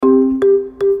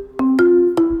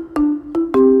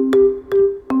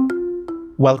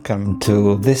Welcome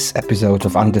to this episode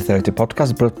of Under 30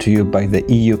 podcast brought to you by the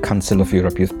EU Council of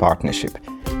Europe Youth Partnership.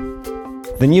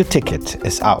 The new ticket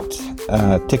is out,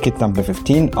 ticket number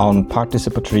 15 on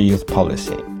participatory youth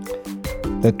policy.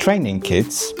 The training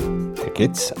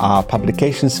tickets are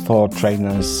publications for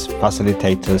trainers,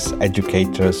 facilitators,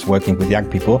 educators working with young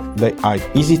people. They are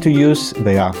easy to use,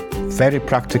 they are very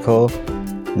practical,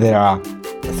 they are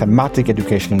thematic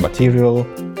educational material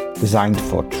designed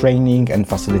for training and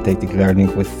facilitating learning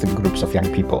with groups of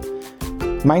young people.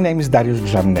 My name is Dariusz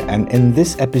Grzanny, and in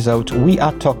this episode we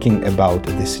are talking about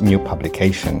this new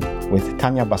publication with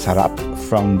Tanya Basarab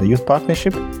from the Youth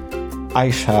Partnership,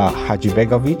 Aisha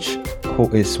Hadzibegovic, who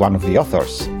is one of the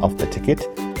authors of the ticket,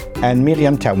 and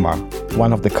Miriam Teuma,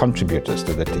 one of the contributors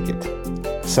to the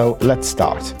ticket. So let's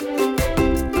start.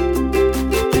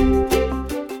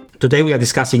 Today we are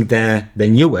discussing the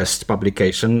newest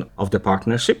publication of the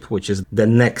partnership, which is the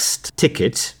next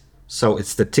ticket. So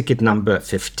it's the ticket number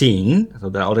 15. So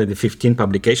there are already 15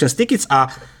 publications. Tickets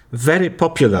are very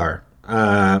popular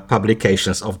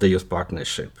publications of the Youth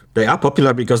Partnership. They are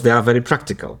popular because they are very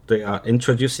practical. They are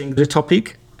introducing the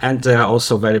topic, and they are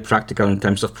also very practical in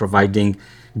terms of providing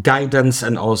guidance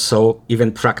and also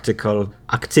even practical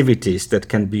activities that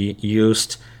can be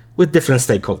used with different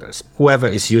stakeholders, whoever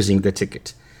is using the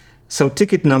ticket. So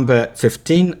ticket number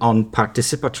 15 on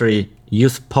participatory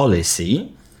youth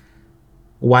policy.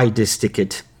 Why this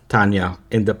ticket, Tanya,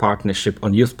 in the partnership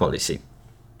on youth policy?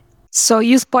 So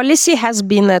youth policy has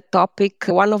been a topic,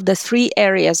 one of the three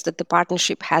areas that the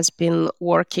partnership has been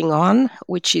working on,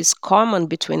 which is common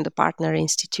between the partner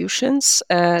institutions.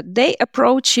 They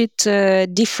approach it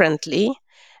differently.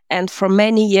 And for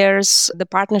many years, the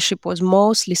partnership was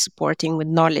mostly supporting with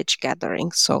knowledge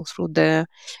gathering. So through the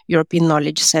European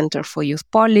Knowledge Center for Youth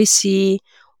Policy,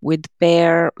 with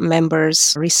PAIR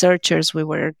members, researchers, we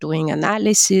were doing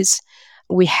analysis.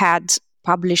 We had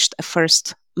published a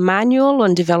first manual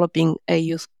on developing a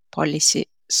youth policy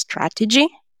strategy.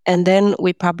 And then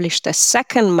we published a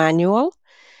second manual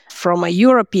from a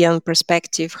European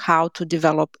perspective, how to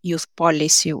develop youth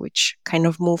policy, which kind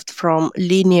of moved from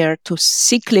linear to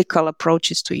cyclical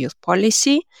approaches to youth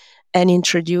policy and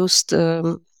introduced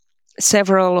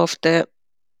several of the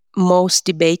most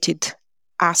debated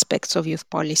aspects of youth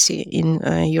policy in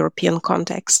European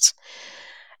contexts.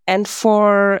 And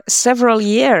for several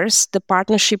years, the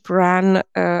partnership ran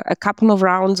a couple of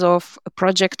rounds of a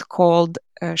project called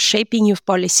Shaping Youth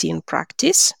Policy in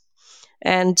Practice.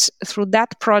 And through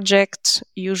that project,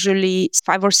 usually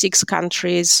 5 or 6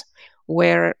 countries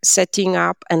were setting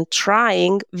up and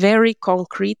trying very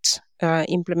concrete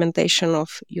implementation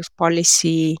of youth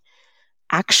policy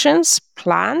actions,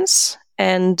 plans,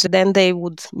 and then they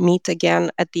would meet again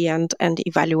at the end and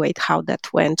evaluate how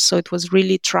that went. So it was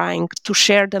really trying to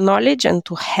share the knowledge and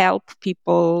to help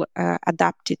people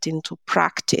adapt it into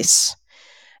practice.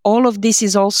 All of this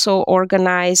is also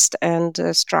organized and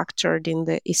structured in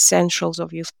the Essentials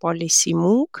of Youth Policy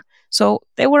MOOC. So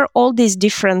there were all these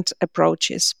different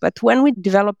approaches. But when we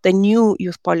developed the new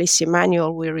youth policy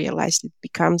manual, we realized it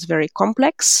becomes very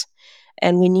complex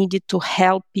and we needed to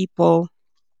help people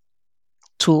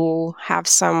to have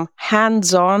some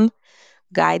hands-on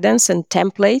guidance and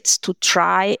templates to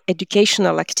try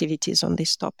educational activities on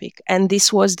this topic. And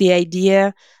this was the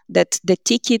idea that the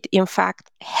ticket, in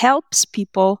fact, helps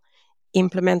people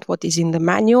implement what is in the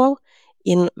manual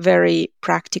in very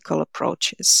practical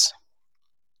approaches.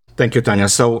 Thank you, Tanya.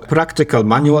 So practical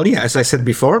manual, as I said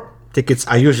before, tickets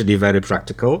are usually very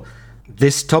practical.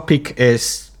 This topic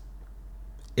is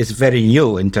very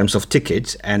new in terms of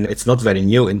tickets, and it's not very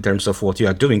new in terms of what you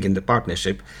are doing in the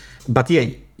partnership. But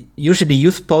usually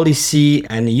youth policy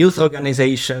and youth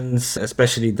organizations,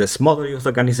 especially the smaller youth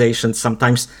organizations,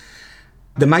 sometimes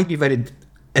they might be very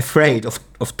afraid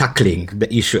of tackling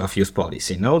the issue of youth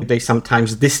policy. They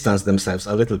sometimes distance themselves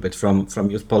a little bit from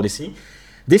youth policy.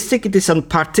 This ticket is on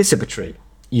participatory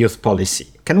youth policy.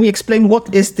 Can we explain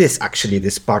what is this actually,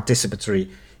 this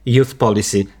participatory youth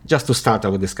policy, just to start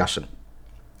our discussion?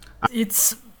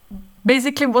 It's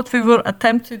basically what we were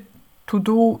attempting to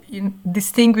do in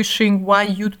distinguishing why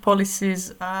youth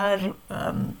policies are,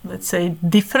 let's say,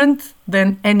 different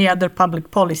than any other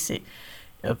public policy.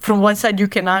 From one side, you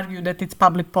can argue that it's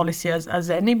public policy as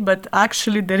any, but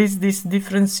actually there is this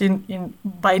difference in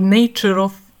by nature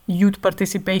of youth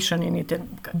participation in it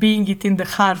and being it in the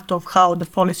heart of how the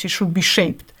policy should be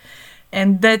shaped.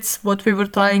 And that's what we were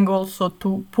trying also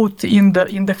to put in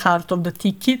the heart of the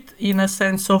ticket, in a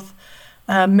sense of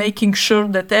making sure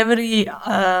that every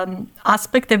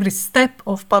aspect, every step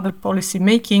of public policy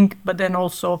making, but then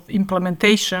also of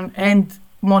implementation and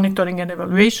monitoring and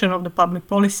evaluation of the public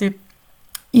policy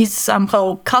is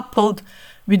somehow coupled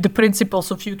with the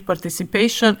principles of youth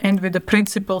participation and with the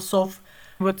principles of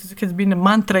what has been a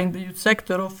mantra in the youth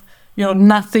sector of,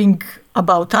 nothing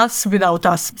about us without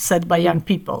us, said by young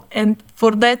people. And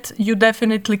for that, you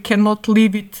definitely cannot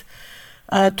leave it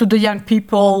to the young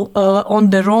people on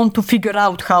their own to figure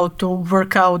out how to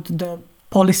work out the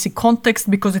policy context,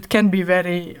 because it can be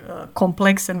very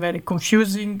complex and very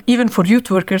confusing, even for youth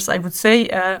workers, I would say.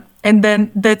 And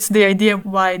then that's the idea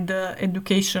why the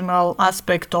educational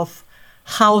aspect of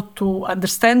how to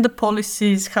understand the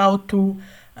policies, how to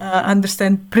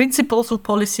understand principles of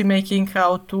policy making,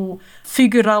 how to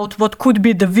figure out what could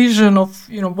be the vision of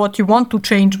what you want to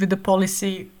change with the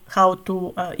policy, how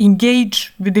to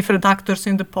engage with different actors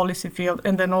in the policy field,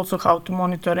 and then also how to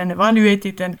monitor and evaluate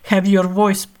it and have your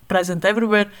voice present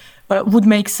everywhere, would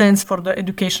make sense for the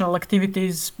educational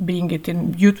activities, being it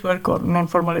in youth work or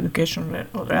non-formal education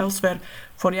or elsewhere,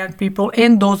 for young people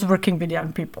and those working with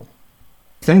young people.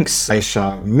 Thanks,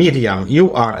 Aisha. Miriam,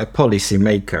 you are a policy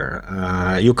maker.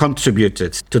 You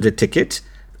contributed to the ticket.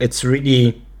 It's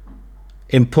really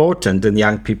important that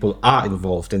young people are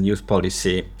involved in youth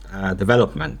policy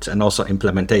development and also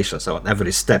implementation, so on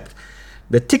every step.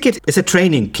 The ticket is a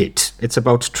training kit. It's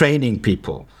about training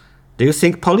people. Do you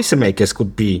think policymakers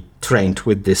could be trained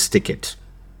with this ticket?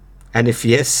 And if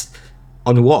yes,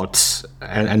 on what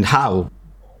and how?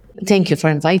 Thank you for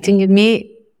inviting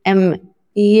me.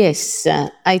 Yes,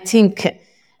 I think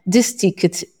this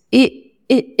ticket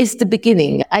is the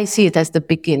beginning. I see it as the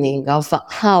beginning of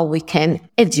how we can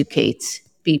educate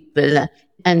people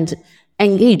and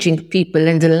engaging people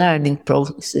in the learning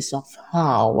process of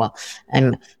how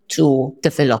to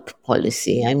develop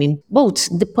policy. I mean, both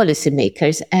the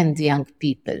policymakers and the young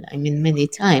people. I mean, many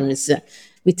times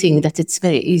we think that it's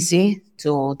very easy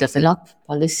to develop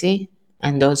policy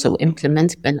and also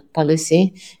implement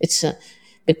policy. It's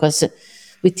because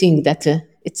we think that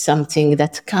it's something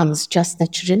that comes just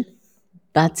natural.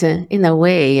 But in a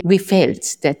way, we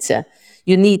felt that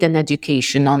you need an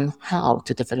education on how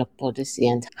to develop policy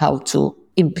and how to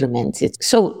implement it.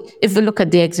 So if we look at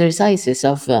the exercises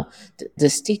of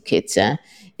this ticket,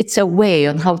 it's a way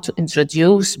on how to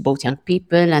introduce both young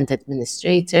people and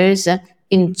administrators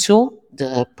into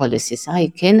the policy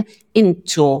cycle,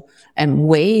 into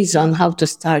ways on how to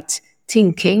start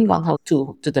thinking on how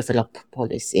to develop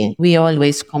policy. We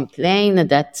always complain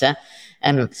that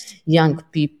young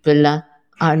people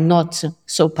are not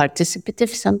so participative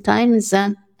sometimes.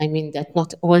 I mean that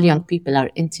not all young people are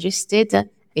interested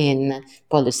in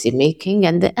policy making,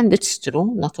 and it's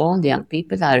true. Not all the young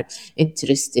people are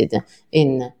interested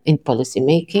in policy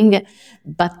making,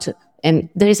 but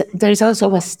there is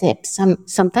also a step.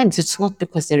 Sometimes it's not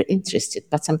because they're interested,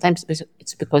 but sometimes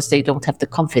it's because they don't have the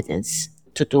confidence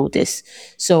to do this.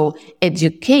 So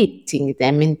educating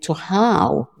them into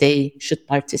how they should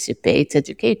participate,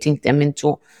 educating them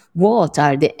into what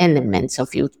are the elements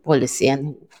of youth policy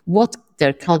and what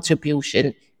their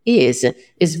contribution is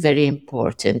very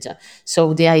important.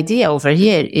 So the idea over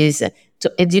here is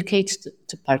to educate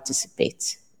to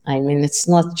participate. I mean, it's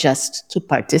not just to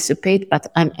participate,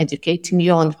 but I'm educating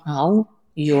you on how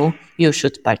you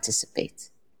should participate.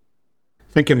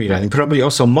 Thank you, Miriam. And probably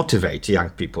also motivate young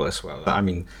people as well. I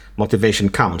mean, motivation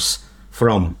comes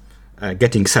from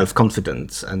getting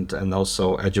self-confidence and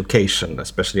also education,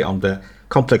 especially on the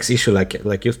complex issue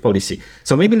like youth policy.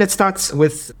 So maybe let's start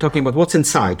with talking about what's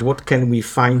inside. What can we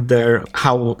find there?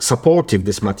 How supportive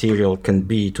this material can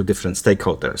be to different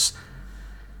stakeholders?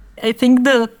 I think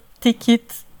the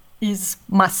ticket is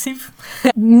massive.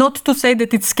 Not to say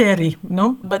that it's scary,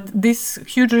 no, but this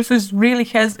huge resource really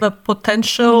has the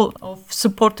potential of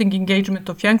supporting engagement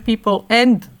of young people,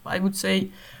 and I would say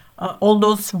all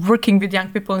those working with young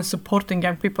people and supporting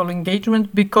young people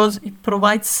engagement, because it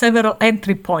provides several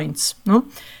entry points, no?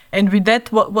 And with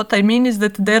that, what I mean is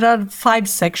that there are 5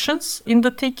 sections in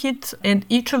the ticket, and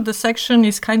each of the section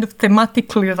is kind of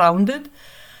thematically rounded,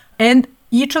 and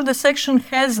each of the section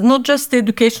has not just the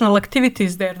educational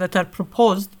activities there that are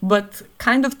proposed, but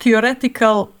kind of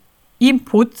theoretical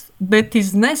input that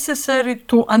is necessary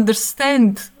to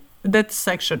understand that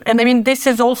section. And I mean, this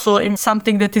is also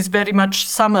something that is very much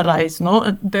summarized,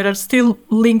 no? There are still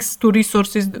links to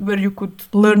resources where you could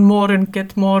learn more and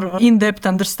get more in-depth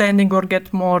understanding or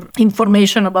get more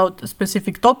information about a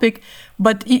specific topic.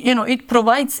 But, it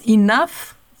provides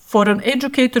enough for an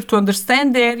educator to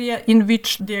understand the area in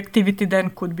which the activity then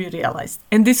could be realized.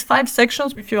 And these 5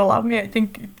 sections, if you allow me, I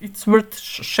think it's worth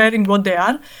sharing what they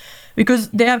are. because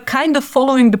they are kind of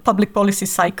following the public policy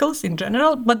cycles in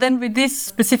general, but then with this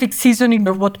specific seasoning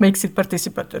of what makes it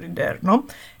participatory there, no?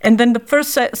 And then the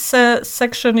first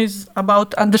section is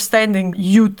about understanding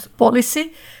youth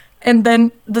policy. And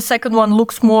then the second one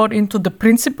looks more into the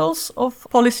principles of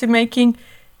policy making.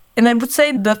 And I would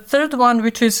say the third one,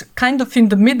 which is kind of in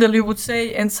the middle, you would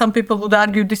say, and some people would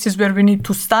argue this is where we need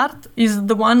to start, is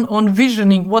the one on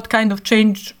visioning what kind of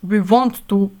change we want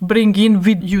to bring in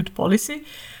with youth policy.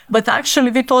 But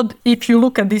actually, we thought if you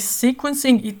look at this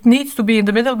sequencing, it needs to be in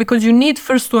the middle, because you need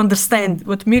first to understand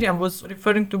what Miriam was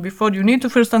referring to before. You need to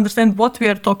first understand what we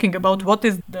are talking about, what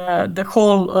is the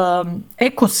whole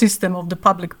ecosystem of the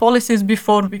public policies,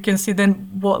 before we can see then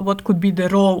what could be the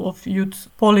role of youth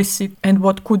policy and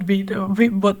what could be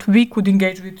what we could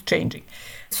engage with changing.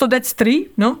 So that's three,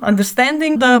 no?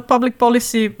 Understanding the public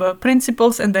policy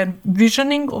principles and then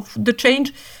visioning of the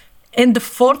change. And the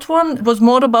fourth one was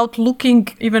more about looking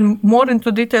even more into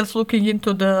details, looking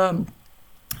into the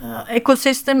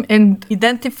ecosystem and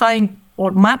identifying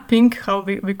or mapping, how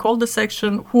we call the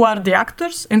section, who are the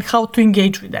actors and how to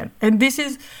engage with them. And this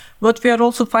is what we are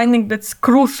also finding that's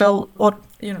crucial, or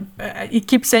I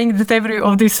keep saying that every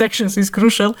of these sections is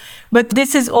crucial, but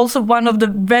this is also one of the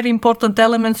very important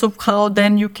elements of how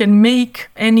then you can make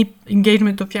any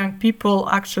engagement of young people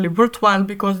actually worthwhile,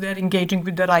 because they're engaging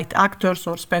with the right actors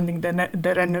or spending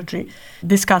their energy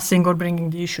discussing or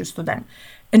bringing the issues to them.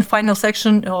 And final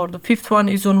section, or the fifth one,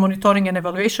 is on monitoring and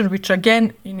evaluation, which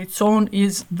again, in its own,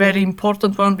 is very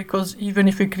important one, because even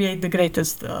if we create the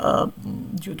greatest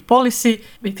youth policy,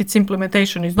 if its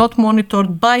implementation is not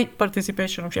monitored by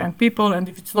participation of young people, and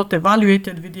if it's not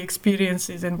evaluated with the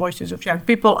experiences and voices of young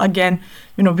people, again,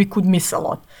 we could miss a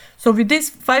lot. So with these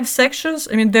 5 sections,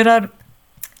 there are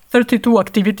 32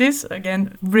 activities,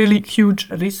 again, really huge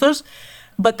resource.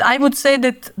 But I would say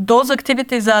that those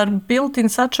activities are built in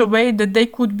such a way that they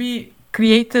could be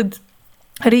created,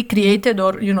 recreated,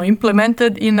 or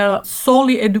implemented in a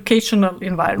solely educational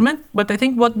environment. But I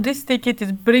think what this ticket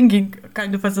is bringing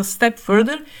kind of as a step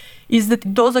further is that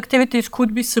those activities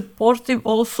could be supportive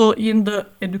also in the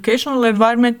educational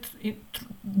environment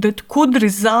that could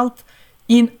result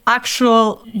in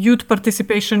actual youth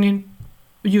participation in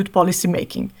youth policy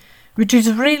making, which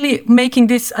is really making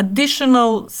this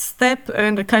additional step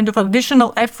and a kind of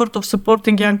additional effort of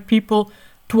supporting young people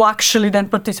to actually then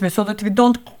participate, so that we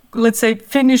don't, let's say,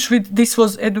 finish with this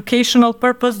was educational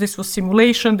purpose, this was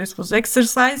simulation, this was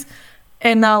exercise,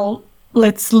 and now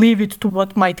let's leave it to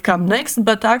what might come next.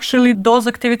 But actually those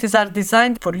activities are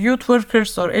designed for youth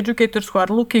workers or educators who are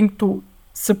looking to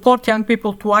support young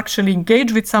people to actually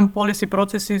engage with some policy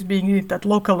processes, being it at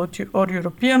local or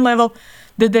European level,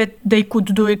 that they could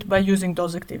do it by using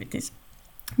those activities.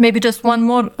 Maybe just one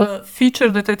more feature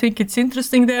that I think it's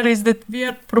interesting there is that we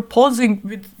are proposing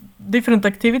with different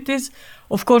activities,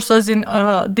 of course, as in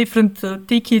different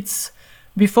tickets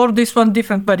before this one,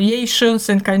 different variations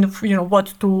and kind of,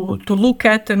 what to look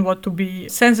at and what to be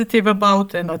sensitive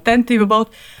about and attentive about.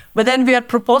 But then we are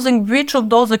proposing which of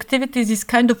those activities is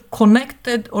kind of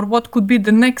connected, or what could be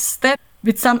the next step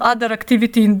with some other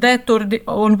activity in that or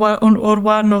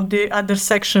one of the other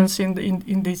sections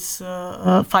in this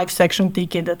 5-section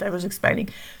ticket that I was explaining.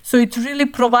 So it really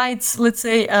provides, let's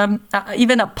say,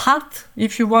 even a path,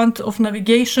 if you want, of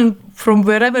navigation from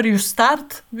wherever you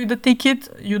start with the ticket.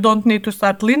 You don't need to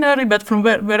start linearly, but from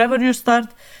wherever you start,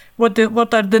 what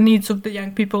are the needs of the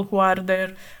young people who are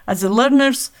there as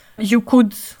learners. You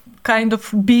could kind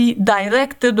of be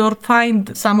directed or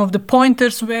find some of the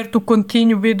pointers where to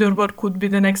continue with, or what could be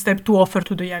the next step to offer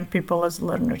to the young people as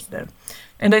learners there.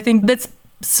 And I think that's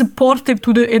supportive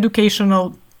to the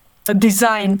educational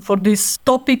design for this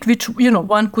topic, which,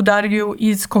 one could argue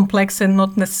is complex and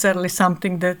not necessarily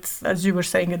something that, as you were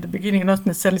saying at the beginning, not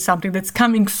necessarily something that's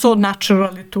coming so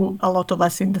naturally to a lot of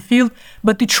us in the field,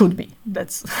 but it should be.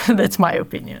 That's my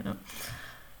opinion.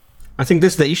 I think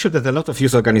this is the issue that a lot of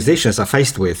youth organizations are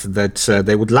faced with, that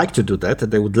they would like to do that.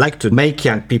 They would like to make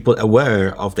young people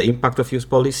aware of the impact of youth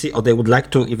policy, or they would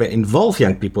like to even involve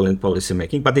young people in policy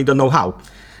making, but they don't know how.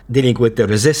 Dealing with the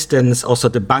resistance, also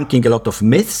debunking a lot of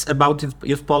myths about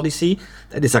youth policy,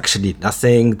 that is actually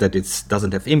nothing, that it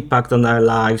doesn't have impact on our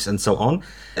lives, and so on.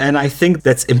 And I think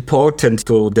that's important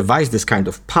to devise this kind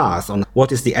of path on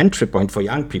what is the entry point for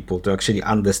young people to actually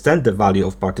understand the value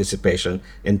of participation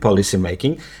in policy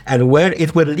making and where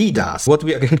it will lead us, what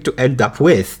we are going to end up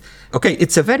with. Okay,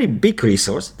 it's a very big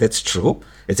resource, that's true.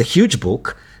 It's a huge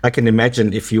book. I can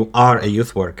imagine if you are a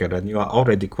youth worker and you are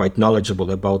already quite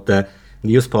knowledgeable about the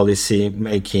youth policy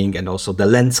making and also the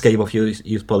landscape of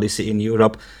youth policy in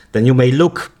Europe, then you may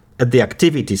look at the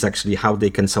activities, actually, how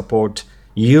they can support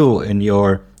you in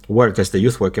your work as the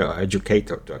youth worker or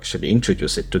educator to actually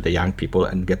introduce it to the young people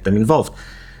and get them involved.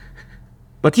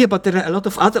 But there are a lot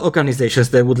of other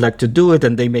organizations that would like to do it,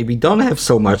 and they maybe don't have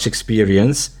so much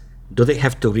experience. Do they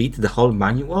have to read the whole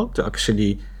manual to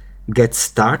actually get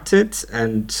started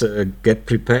and get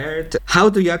prepared? How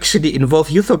do you actually involve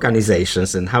youth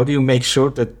organizations, and how do you make sure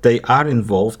that they are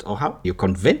involved, or how do you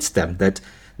convince them that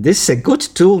this is a good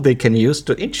tool they can use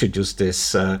to introduce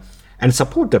this and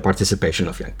support the participation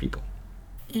of young people?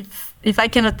 If I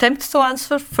can attempt to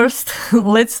answer first,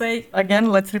 let's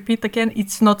repeat again,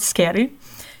 it's not scary.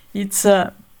 It's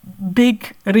a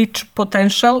big, rich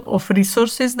potential of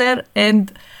resources there.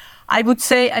 And I would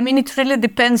say, it really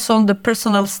depends on the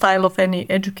personal style of any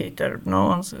educator,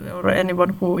 or anyone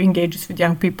who engages with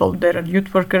young people. There are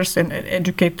youth workers and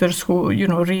educators who,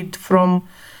 read from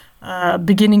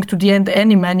beginning to the end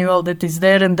any manual that is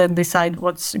there and then decide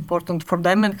what's important for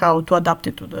them and how to adapt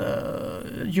it to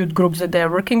the youth groups that they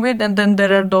are working with. And then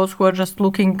there are those who are just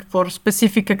looking for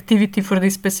specific activity for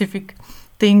this specific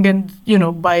thing and,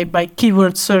 by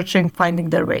keyword searching, finding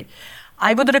their way.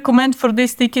 I would recommend for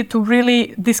this ticket to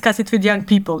really discuss it with young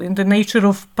people. In the nature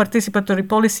of participatory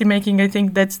policy making, I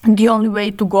think that's the only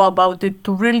way to go about it,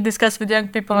 to really discuss with young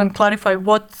people and clarify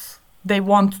what they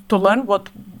want to learn, what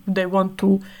they want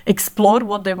to explore,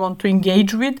 what they want to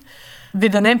engage with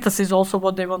an emphasis also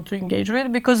what they want to engage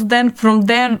with, because then from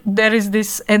there is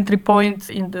this entry point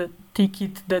in the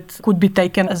ticket that could be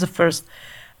taken as a first.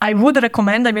 I would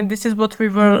recommend, this is what we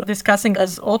were discussing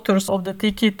as authors of the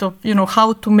ticket of,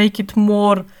 how to make it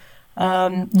more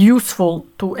useful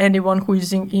to anyone who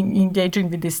is engaging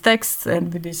with these texts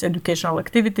and with these educational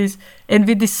activities. And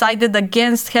we decided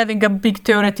against having a big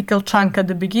theoretical chunk at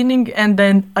the beginning and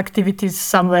then activities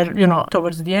somewhere,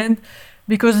 towards the end,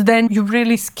 because then you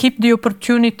really skip the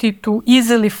opportunity to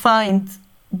easily find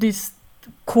this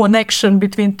connection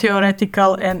between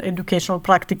theoretical and educational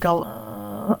practical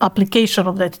application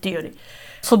of that theory.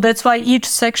 So that's why each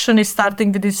section is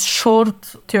starting with this short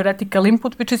theoretical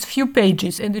input, which is few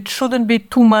pages, and it shouldn't be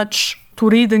too much to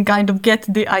read and kind of get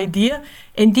the idea.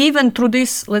 And even through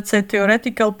this, let's say,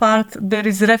 theoretical part, there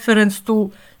is reference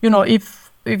to,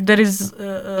 if there is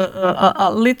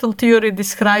a little theory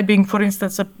describing, for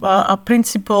instance, a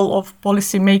principle of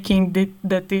policy making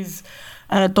that is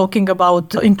talking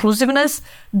about inclusiveness,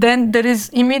 then there is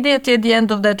immediately at the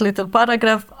end of that little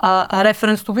paragraph a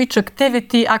reference to which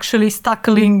activity actually is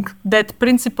tackling that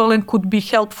principle and could be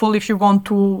helpful if you want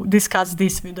to discuss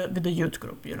this with the youth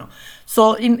group,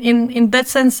 So in that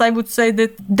sense, I would say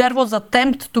that there was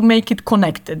attempt to make it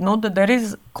connected, that there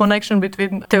is connection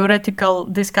between theoretical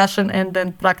discussion and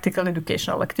then practical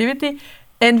educational activity.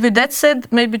 And with that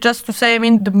said, maybe just to say,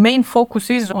 the main focus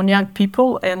is on young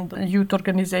people and youth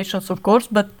organizations, of course,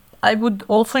 but I would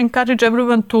also encourage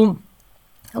everyone to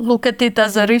look at it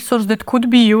as a resource that could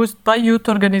be used by youth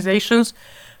organizations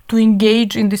to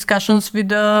engage in discussions with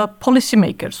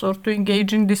policymakers or to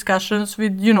engage in discussions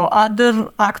with, other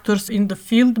actors in the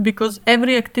field, because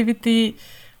every activity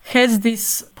has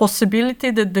this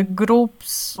possibility that the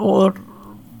groups or,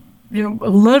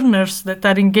 learners that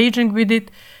are engaging with it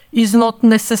is not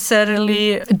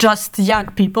necessarily just young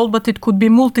people, but it could be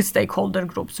multi-stakeholder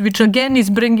groups, which again is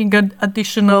bringing an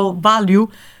additional value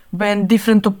when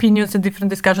different opinions and different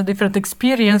discussions, different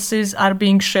experiences are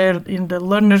being shared in the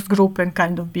learners group and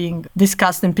kind of being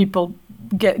discussed and people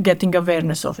getting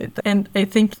awareness of it. And I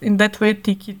think in that way,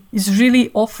 Ticket is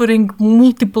really offering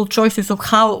multiple choices of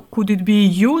how could it be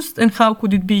used and how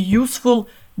could it be useful,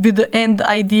 with the end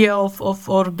idea or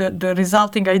the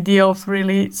resulting idea of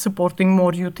really supporting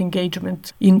more youth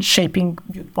engagement in shaping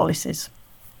youth policies.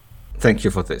 Thank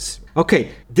you for this. Okay,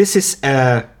 this is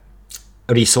a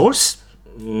resource.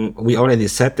 We already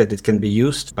said that it can be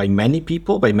used by many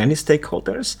people, by many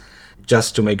stakeholders,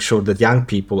 just to make sure that young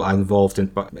people are involved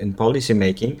in policy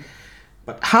making.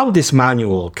 But how this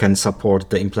manual can support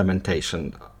the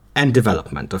implementation and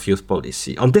development of youth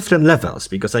policy on different levels,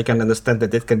 because I can understand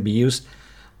that it can be used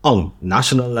on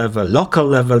national level, local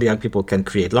level. Young people can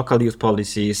create local youth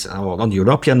policies, or on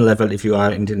European level if you are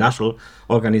an international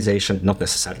organization, not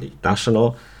necessarily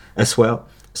national as well.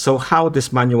 So how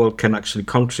this manual can actually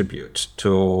contribute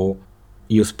to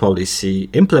youth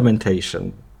policy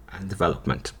implementation and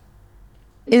development?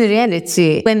 In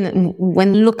reality,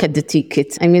 when you look at the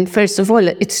ticket, first of all,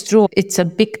 it's true, it's a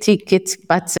big ticket,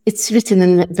 but it's written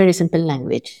in a very simple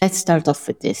language. Let's start off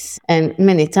with this. And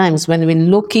many times when we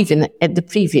look even at the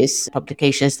previous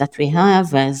publications that we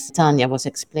have, as Tanya was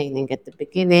explaining at the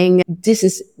beginning, this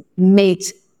is made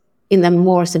in a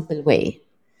more simple way.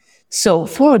 So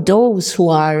for those who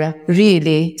are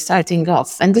really starting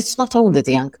off, and it's not only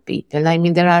the young people, I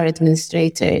mean, there are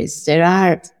administrators, there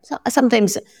are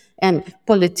sometimes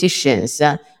politicians,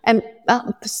 and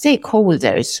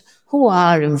stakeholders who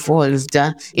are involved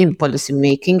in policy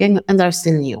making and are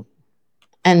still new.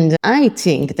 And I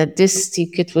think that this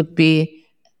ticket would be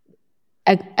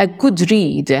a good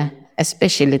read,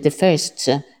 especially the first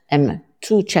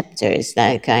two chapters,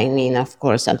 like, I mean, of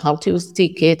course, on how to use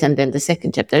ticket, and then the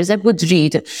second chapter is a good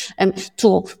read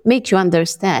to make you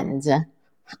understand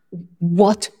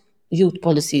what youth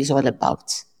policy is all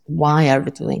about, why are we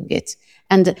doing it,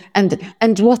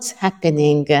 and what's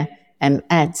happening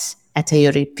at a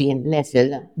European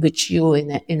level, which you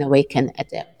in a way can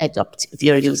adopt if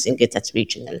you're using it at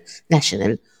regional,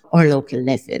 national, or local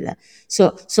level.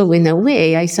 So in a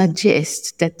way, I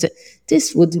suggest that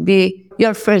this would be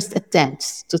your first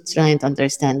attempt to try and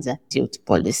understand the youth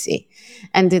policy.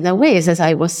 And in a way, as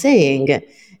I was saying,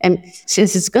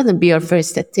 since it's going to be your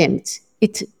first attempt,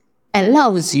 it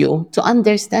allows you to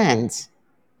understand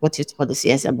what youth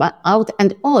policy is about,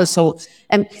 and also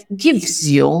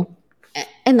gives you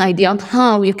an idea on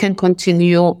how you can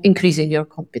continue increasing your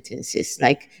competencies,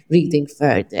 like reading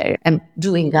further and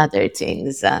doing other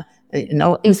things,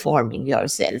 informing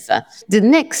yourself. The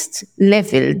next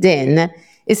level then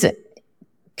is,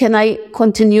 can I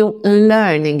continue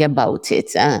learning about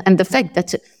it? And the fact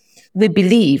that we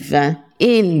believe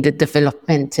in the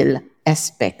developmental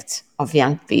aspect of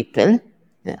young people,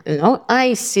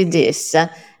 I see this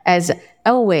as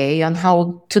a way on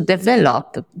how to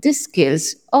develop the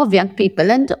skills of young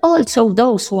people and also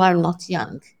those who are not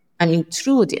young. I mean,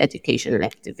 through the educational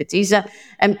activities,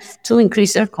 to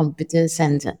increase their competence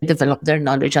and develop their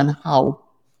knowledge on how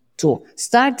to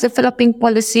start developing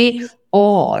policy,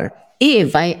 or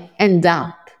if I end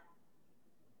up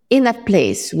in a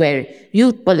place where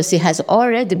youth policy has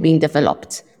already been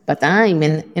developed, but I'm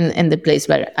in the place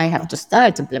where I have to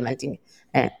start implementing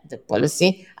the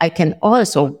policy, I can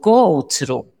also go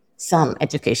through some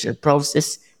educational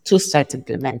process to start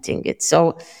implementing it.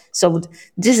 So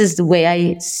this is the way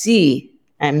I see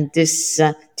this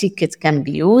ticket can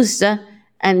be used,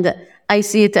 and I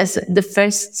see it as the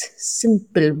first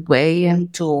simple way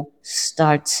to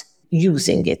start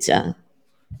using it.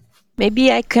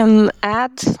 Maybe I can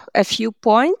add a few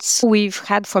points. We've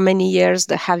had for many years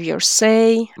the Have Your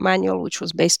Say manual, which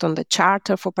was based on the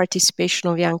Charter for Participation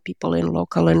of Young People in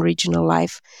Local and Regional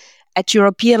Life. At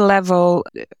European level,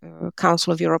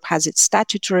 Council of Europe has its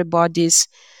statutory bodies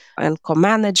and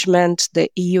co-management. The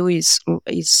EU is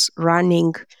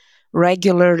running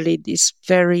regularly these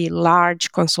very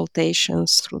large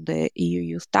consultations through the EU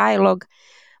Youth Dialogue.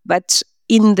 But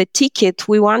in the ticket,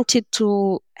 we wanted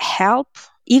to help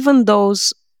even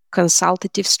those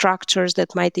consultative structures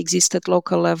that might exist at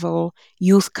local level,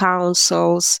 youth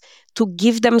councils, to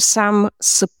give them some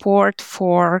support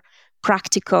for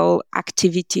practical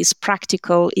activities,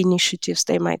 practical initiatives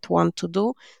they might want to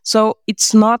do. So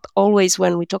it's not always,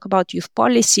 when we talk about youth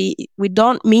policy, we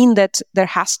don't mean that there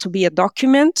has to be a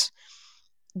document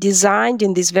designed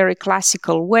in this very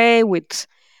classical way with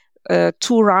 2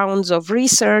 rounds of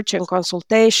research and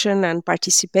consultation and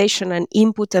participation and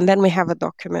input, and then we have a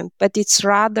document. But it's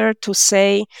rather to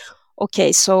say,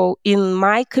 okay, so in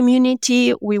my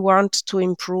community, we want to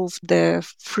improve the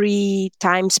free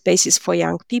time spaces for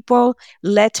young people.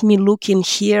 Let me look in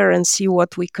here and see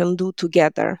what we can do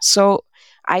together. So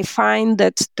I find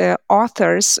that the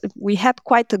authors, we had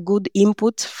quite a good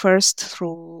input first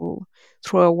through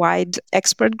a wide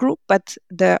expert group, but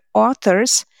the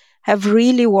authors have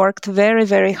really worked very,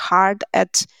 very hard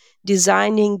at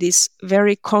designing these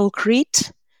very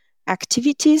concrete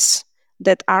activities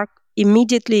that are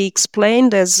immediately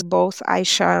explained, as both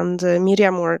Aisha and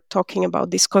Miriam were talking about.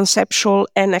 This conceptual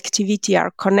and activity are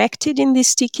connected in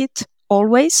this ticket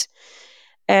always.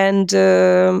 And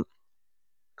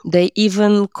they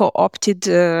even co-opted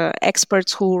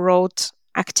experts who wrote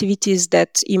activities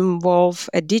that involve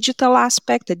a digital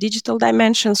aspect, a digital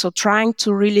dimension. So trying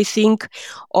to really think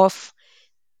of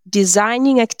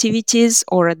designing activities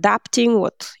or adapting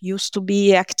what used to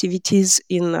be activities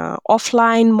in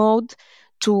offline mode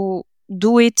to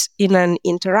do it in an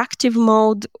interactive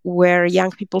mode where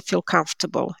young people feel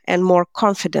comfortable and more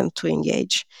confident to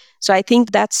engage. So I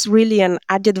think that's really an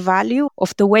added value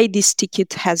of the way this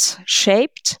ticket has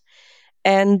shaped.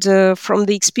 And from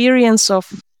the experience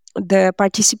of the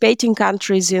participating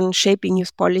countries in shaping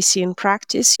youth policy in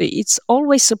practice, it's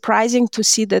always surprising to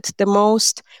see that the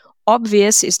most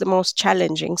obvious is the most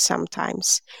challenging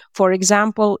sometimes. For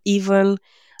example, even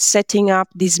setting up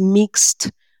these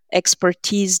mixed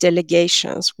expertise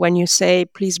delegations. When you say,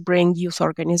 please bring youth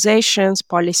organizations,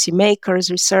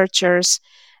 policymakers, researchers,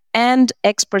 and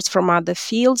experts from other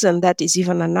fields, and that is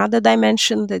even another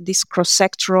dimension, that this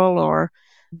cross-sectoral or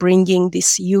bringing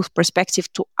this youth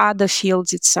perspective to other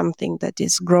fields, it's something that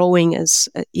is growing as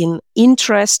in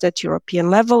interest at European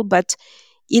level, but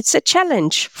it's a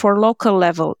challenge for local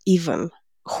level even.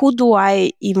 Who do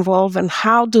I involve and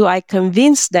how do I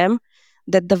convince them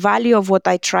that the value of what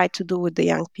I try to do with the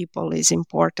young people is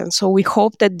important? So we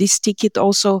hope that this ticket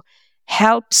also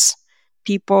helps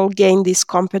people gain this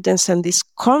competence and this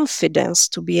confidence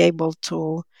to be able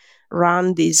to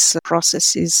run these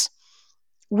processes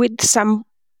with some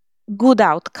good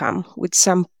outcome, with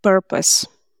some purpose.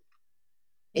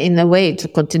 In a way, to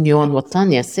continue on what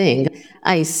Tanya is saying,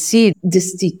 I see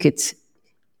this ticket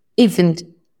even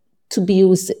to be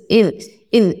used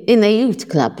in a youth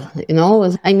club,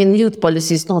 I mean, youth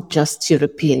policy is not just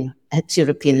European, at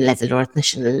European level or at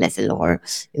national level or,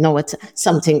 it's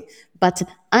something, but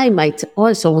I might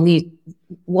also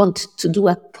want to do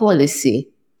a policy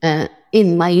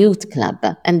in my youth club.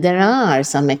 And there are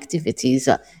some activities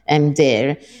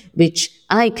there which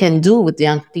I can do with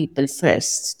young people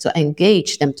first to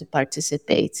engage them to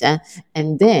participate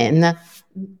and then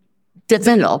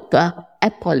develop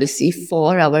a policy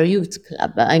for our youth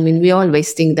club. I mean, we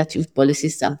always think that youth policy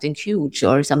is something huge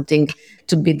or something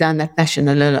to be done at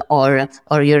national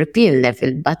or European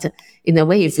level. But in a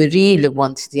way, if we really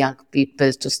want the young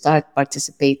people to start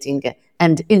participating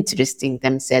and interesting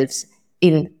themselves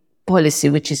in policy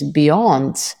which is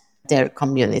beyond their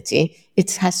community,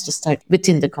 it has to start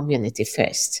within the community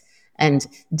first. And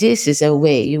this is a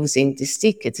way, using this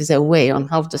ticket is a way on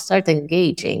how to start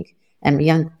engaging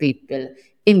young people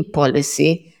in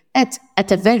policy at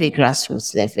a very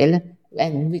grassroots level,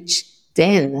 and which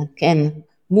then can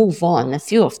move on, a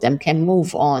few of them can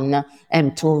move on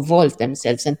to involve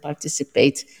themselves and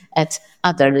participate at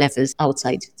other levels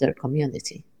outside their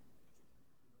community.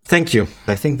 Thank you.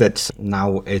 I think that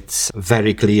now it's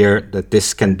very clear that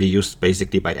this can be used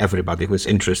basically by everybody who is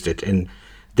interested in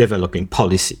developing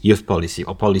policy, youth policy,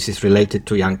 or policies related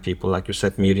to young people, like you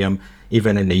said, Miriam,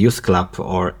 even in a youth club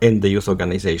or in the youth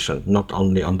organization, not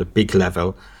only on the big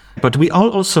level. But we all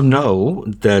also know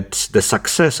that the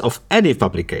success of any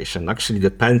publication actually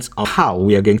depends on how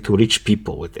we are going to reach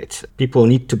people with it. People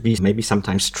need to be maybe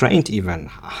sometimes trained even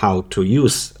how to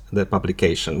use the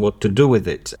publication, what to do with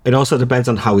it. It also depends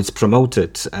on how it's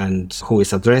promoted and who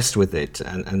is addressed with it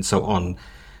and so on.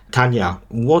 Tanya,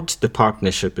 what the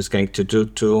partnership is going to do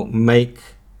to make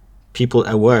people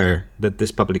aware that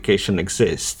this publication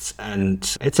exists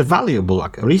and it's a valuable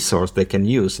resource they can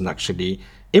use in actually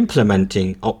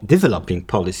implementing or developing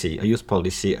policy, a youth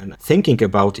policy, and thinking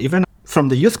about even from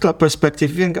the youth club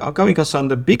perspective, even going also on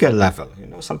the bigger level.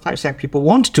 Sometimes young people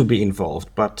want to be involved,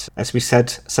 but as we said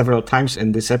several times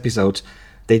in this episode,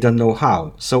 they don't know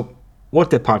how. So what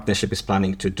the partnership is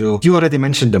planning to do. You already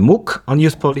mentioned the MOOC on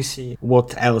youth policy.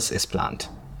 What else is planned?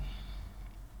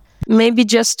 Maybe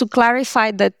just to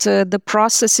clarify that the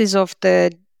processes of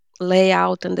the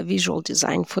layout and the visual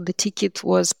design for the ticket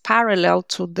was parallel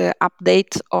to the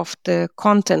update of the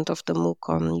content of the MOOC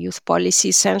on youth policy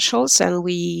essentials. And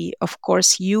we, of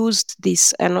course, used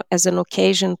this as an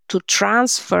occasion to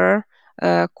transfer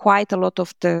quite a lot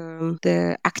of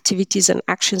the activities and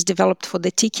actions developed for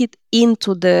the ticket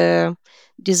into the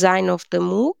design of the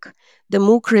MOOC. The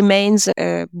MOOC remains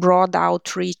a broad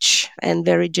outreach and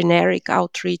very generic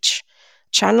outreach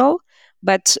channel,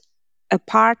 but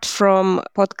apart from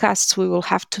podcasts, we will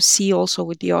have to see also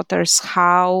with the authors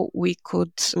how we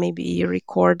could maybe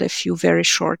record a few very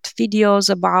short videos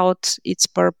about its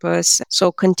purpose.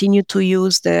 So continue to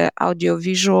use the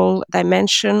audiovisual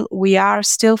dimension. We are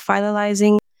still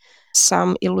finalizing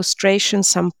some illustrations,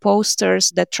 some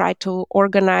posters that try to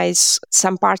organize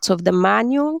some parts of the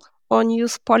manual on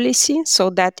youth policy. So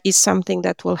that is something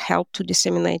that will help to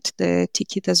disseminate the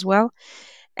ticket as well.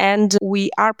 And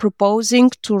we are proposing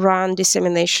to run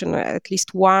dissemination, at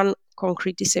least one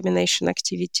concrete dissemination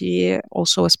activity,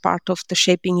 also as part of the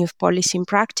Shaping Youth Policy in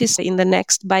Practice in the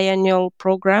next biennial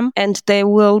program. And there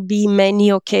will be many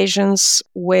occasions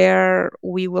where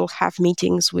we will have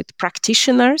meetings with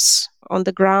practitioners on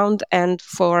the ground. And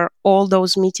for all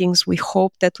those meetings, we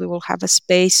hope that we will have a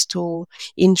space to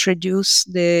introduce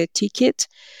the ticket.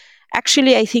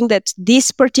 Actually, I think that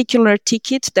this particular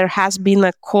ticket, there has been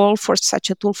a call for such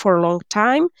a tool for a long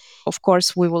time. Of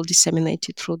course, we will disseminate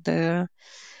it through the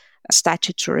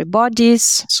statutory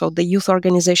bodies, so the youth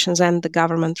organizations and the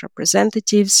government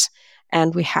representatives.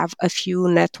 And we have a few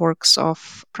networks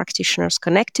of practitioners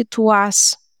connected to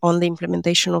us on the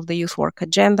implementation of the youth work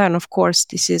agenda. And of course,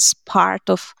 this is part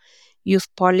of youth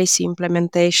policy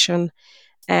implementation.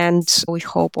 And we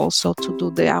hope also to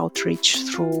do the outreach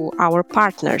through our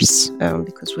partners,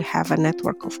 because we have a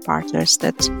network of partners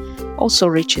that also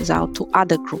reaches out to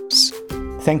other groups.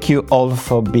 Thank you all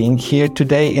for being here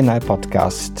today in our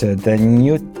podcast. The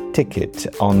new ticket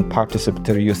on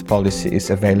participatory youth policy is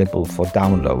available for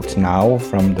download now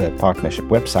from the partnership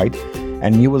website,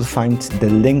 and you will find the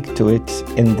link to it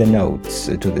in the notes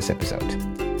to this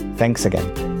episode. Thanks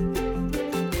again.